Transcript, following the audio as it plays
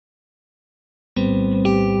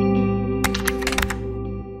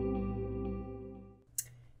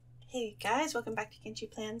Hey guys, welcome back to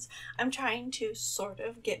GanchiPlans. I'm trying to sort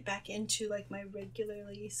of get back into like my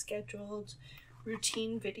regularly scheduled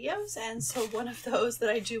routine videos, and so one of those that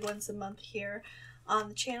I do once a month here on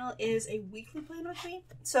the channel is a weekly plan with me.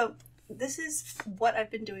 So this is what I've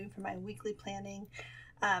been doing for my weekly planning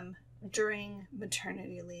during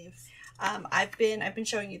maternity leave. I've been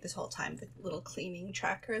showing you this whole time the little cleaning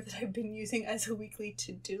tracker that I've been using as a weekly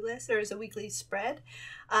to-do list, or as a weekly spread.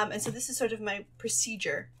 And so this is sort of my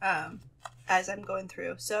procedure as I'm going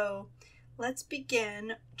through. So let's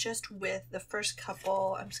begin just with the first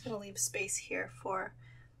couple. I'm just going to leave space here for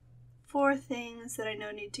 4 things that I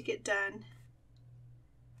know need to get done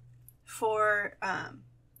for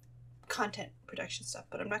content production stuff,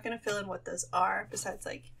 but I'm not going to fill in what those are besides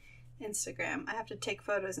like Instagram. I have to take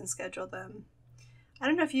photos and schedule them. I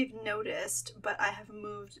don't know if you've noticed, but I have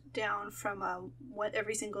moved down from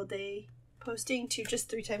every single day posting to just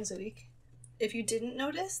 3 times a week. If you didn't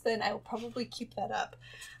notice, then I will probably keep that up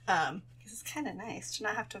because it's kind of nice to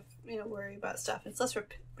not have to worry about stuff. It's less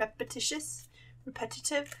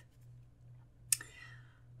repetitive.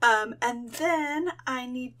 And then I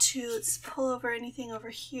need to, let's pull over anything over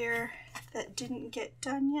here that didn't get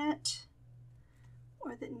done yet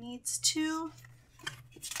or that needs to.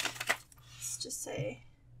 Let's just say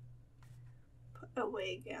put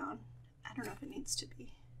away gown. I don't know if it needs to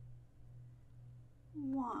be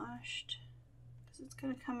washed because it's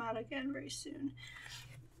going to come out again very soon.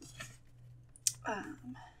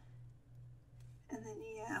 And then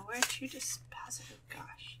where to deposit it?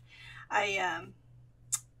 Gosh, I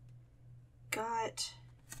got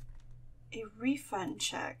a refund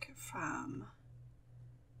check from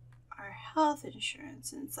our health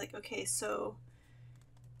insurance, and it's like, okay, so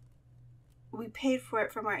we paid for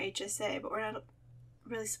it from our HSA, but we're not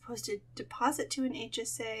really supposed to deposit to an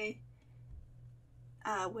HSA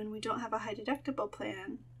when we don't have a high deductible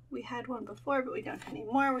plan. We had one before, but we don't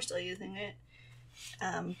anymore. We're still using it,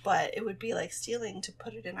 but it would be like stealing to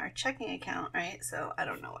put it in our checking account, right? So I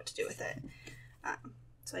don't know what to do with it.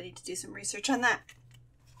 So I need to do some research on that.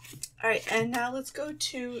 All right, and now let's go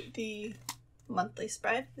to the monthly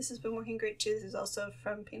spread. This has been working great too. This is also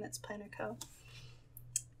from Peanuts Planner Co.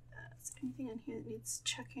 Is there anything on here that needs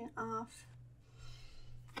checking off?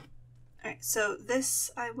 All right, so this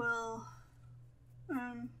I will, do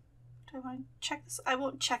I want to check this? I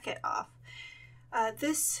won't check it off.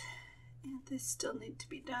 This still need to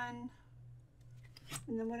be done.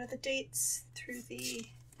 And then what are the dates? Through the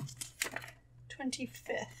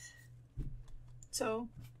 25th. So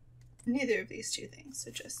neither of these 2 things,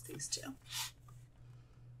 so just these 2.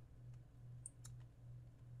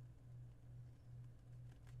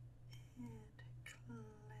 And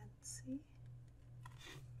Clancy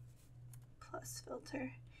plus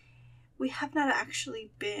filter. We have not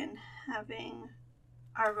actually been having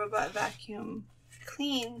our robot vacuum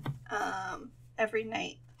clean every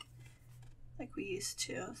night like we used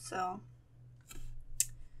to, so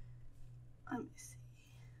let me see.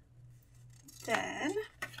 Then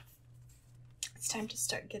it's time to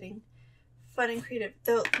start getting fun and creative.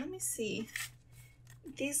 Though, let me see.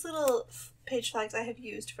 These little page flags I have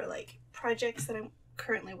used for like projects that I'm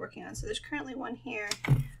currently working on. So there's currently one here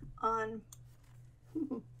on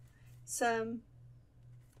some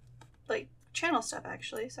like channel stuff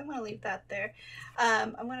actually. So I'm going to leave that there.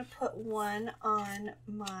 I'm going to put one on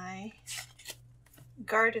my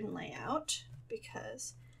garden layout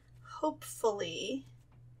because hopefully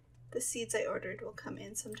the seeds I ordered will come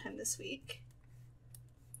in sometime this week.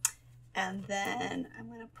 And then I'm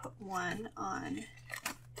going to put one on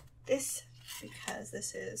this because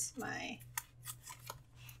this is my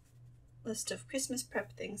list of Christmas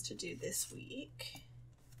prep things to do this week.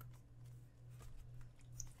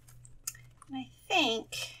 And I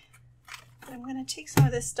think that I'm going to take some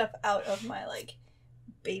of this stuff out of my like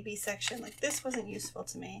baby section. Like this wasn't useful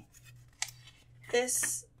to me.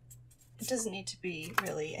 This doesn't need to be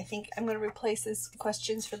really. I think I'm going to replace this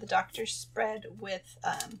questions for the doctor spread with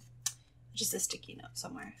just a sticky note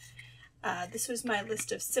somewhere. This was my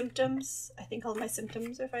list of symptoms. I think all my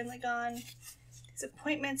symptoms are finally gone. These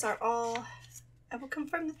appointments are all, I will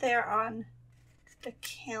confirm that they are on the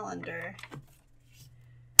calendar.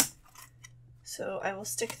 So I will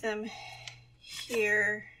stick them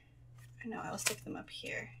here. No, I will stick them up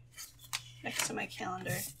here next to my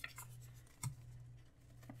calendar,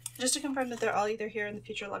 just to confirm that they're all either here in the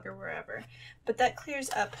future log or wherever. But that clears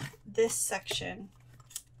up this section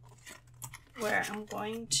where I'm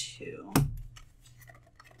going to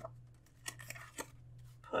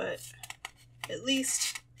put at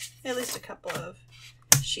least a couple of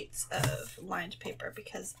sheets of lined paper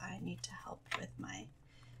because I need to help with my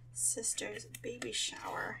sister's baby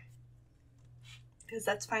shower because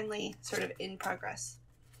that's finally sort of in progress.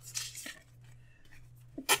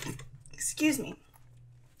 Excuse me.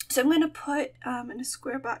 So I'm going to put in a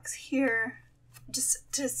square box here, just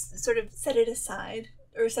to sort of set it aside,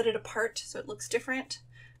 or set it apart so it looks different.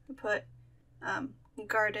 I put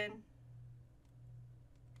garden.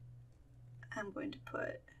 I'm going to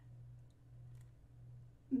put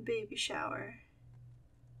baby shower.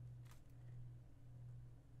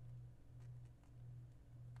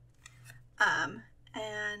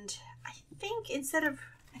 And I think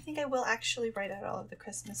I will actually write out all of the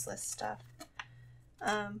Christmas list stuff.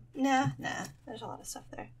 Nah, there's a lot of stuff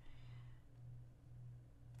there.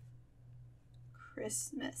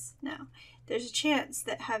 Christmas. No. There's a chance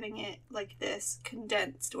that having it like this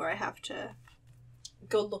condensed where I have to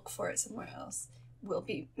go look for it somewhere else will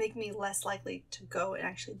make me less likely to go and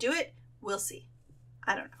actually do it. We'll see.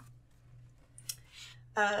 I don't know.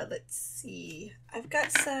 Let's see. I've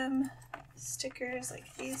got some stickers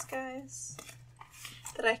like these guys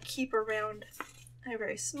that I keep around. They're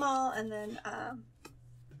very small, and then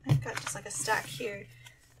I've got just like a stack here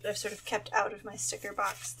that I've sort of kept out of my sticker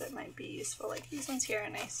box that might be useful. Like these ones here are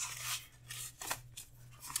nice.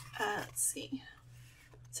 Let's see.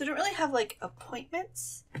 So I don't really have like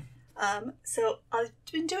appointments. So I've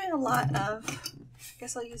been doing a lot of, I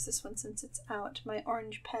guess I'll use this one since it's out. My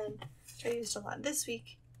orange pen, which I used a lot this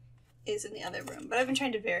week, is in the other room, but I've been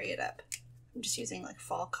trying to vary it up. I'm just using like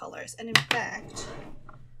fall colors. And in fact,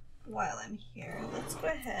 while I'm here, let's go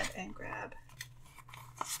ahead and grab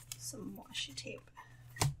some washi tape.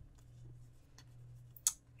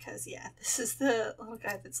 Because yeah, this is the little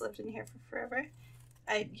guy that's lived in here for forever.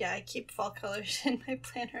 I keep fall colors in my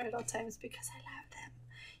planner at all times because I love them.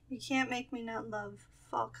 You can't make me not love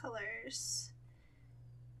fall colors.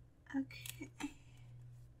 Okay, here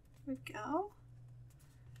we go.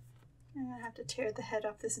 I'm gonna have to tear the head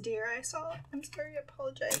off this deer I saw. I'm sorry, I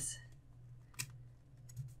apologize.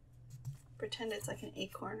 Pretend it's like an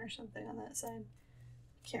acorn or something on that side.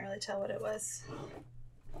 Can't really tell what it was.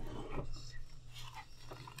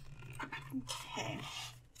 Okay.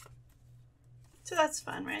 So that's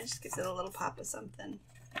fun, right? It just gives it a little pop of something.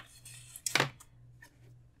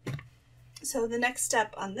 So the next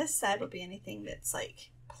step on this side will be anything that's like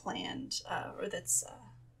planned or that's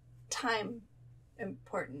time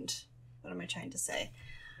important. What am I trying to say?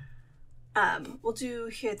 We'll do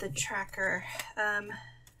here the tracker.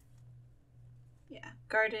 Yeah,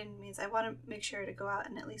 garden means I want to make sure to go out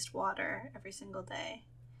and at least water every single day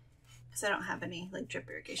because I don't have any like drip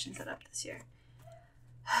irrigation set up this year.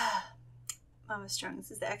 Mama Strong,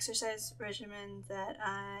 this is the exercise regimen that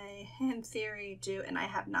I, in theory, do, and I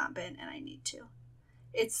have not been, and I need to.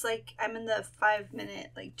 It's like I'm in the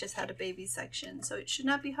 5-minute, like, just had a baby section, so it should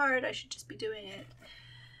not be hard. I should just be doing it.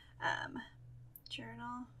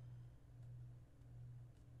 Journal.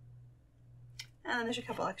 And then there's a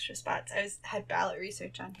couple extra spots. I had ballot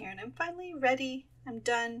research on here, and I'm finally ready. I'm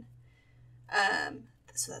done.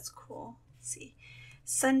 So that's cool. Let's see.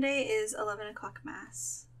 Sunday is 11 o'clock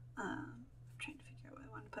mass. I'm trying to figure out what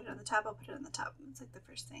I want to put it on the top. I'll put it on the top. It's like the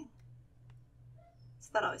first thing. So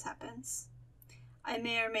that always happens. I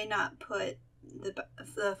may or may not put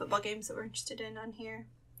the football games that we're interested in on here.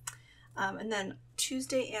 And then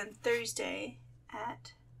Tuesday and Thursday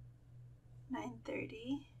at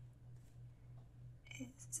 9:30.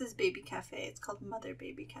 This is Baby Cafe. It's called Mother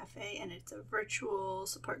Baby Cafe, and it's a virtual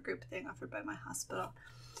support group thing offered by my hospital.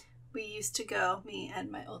 We used to go, me and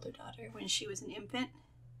my older daughter, when she was an infant.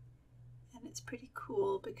 And it's pretty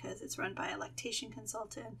cool because it's run by a lactation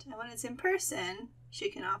consultant. And when it's in person, she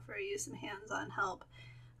can offer you some hands-on help.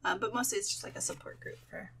 But mostly it's just like a support group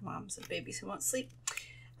for moms of babies who won't sleep.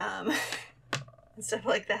 And stuff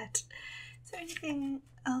like that. Is there anything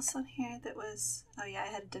else on here that was... Oh yeah, I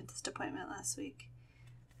had a dentist appointment last week.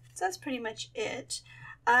 So that's pretty much it.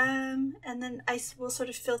 And then I will sort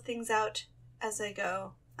of fill things out as I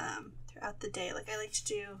go throughout the day. Like I like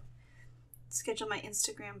to schedule my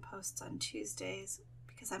Instagram posts on Tuesdays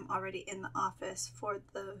because I'm already in the office for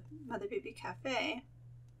the Mother Baby Cafe.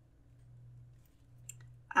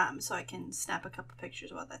 So I can snap a couple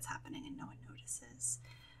pictures while that's happening and no one notices.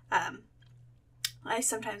 I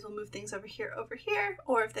sometimes will move things over here,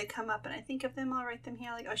 or if they come up and I think of them, I'll write them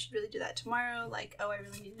here. Like, oh, I should really do that tomorrow. Like, oh, I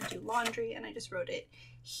really need to do laundry, and I just wrote it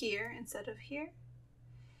here instead of here.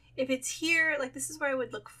 If it's here, like this is where I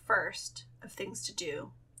would look first of things to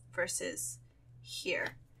do versus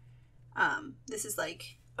here. This is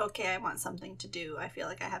like, okay, I want something to do. I feel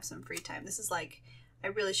like I have some free time. This is like, I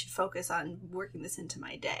really should focus on working this into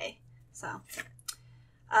my day. So,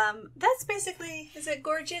 that's basically, is it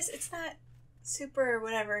gorgeous? It's not super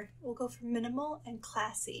whatever. We'll go for minimal and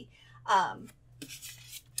classy.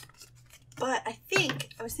 But I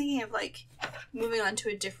was thinking of like moving on to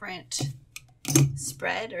a different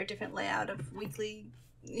spread or a different layout of weekly,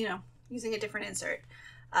 you know, using a different insert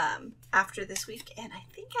after this week. And I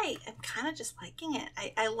think I am kind of just liking it.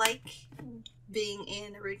 I like being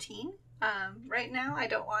in a routine right now. I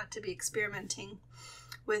don't want to be experimenting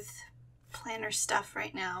with planner stuff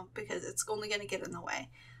right now because it's only going to get in the way.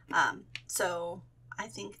 So I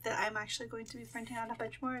think that I'm actually going to be printing out a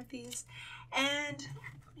bunch more of these. And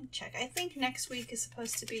let me check. I think next week is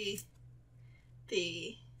supposed to be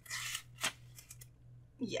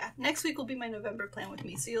next week will be my November plan with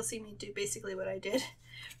me. So you'll see me do basically what I did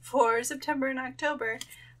for September and October.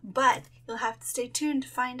 But you'll have to stay tuned to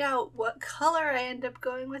find out what color I end up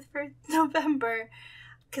going with for November,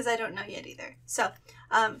 because I don't know yet either. So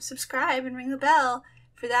subscribe and ring the bell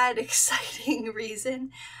for that exciting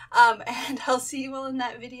reason. And I'll see you all in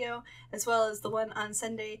that video, as well as the one on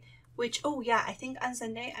Sunday, which, oh yeah, I think on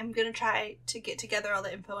Sunday I'm going to try to get together all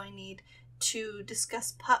the info I need to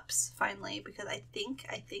discuss pups finally, because I think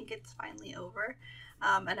it's finally over.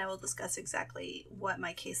 And I will discuss exactly what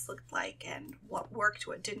my case looked like and what worked,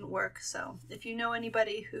 what didn't work. So if you know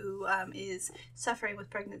anybody who is suffering with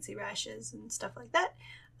pregnancy rashes and stuff like that,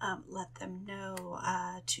 let them know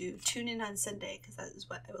to tune in on Sunday, because that is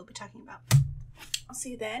what I will be talking about. I'll see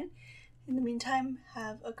you then. In the meantime,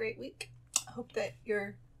 have a great week. I hope that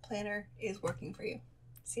your planner is working for you.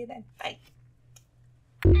 See you then. Bye.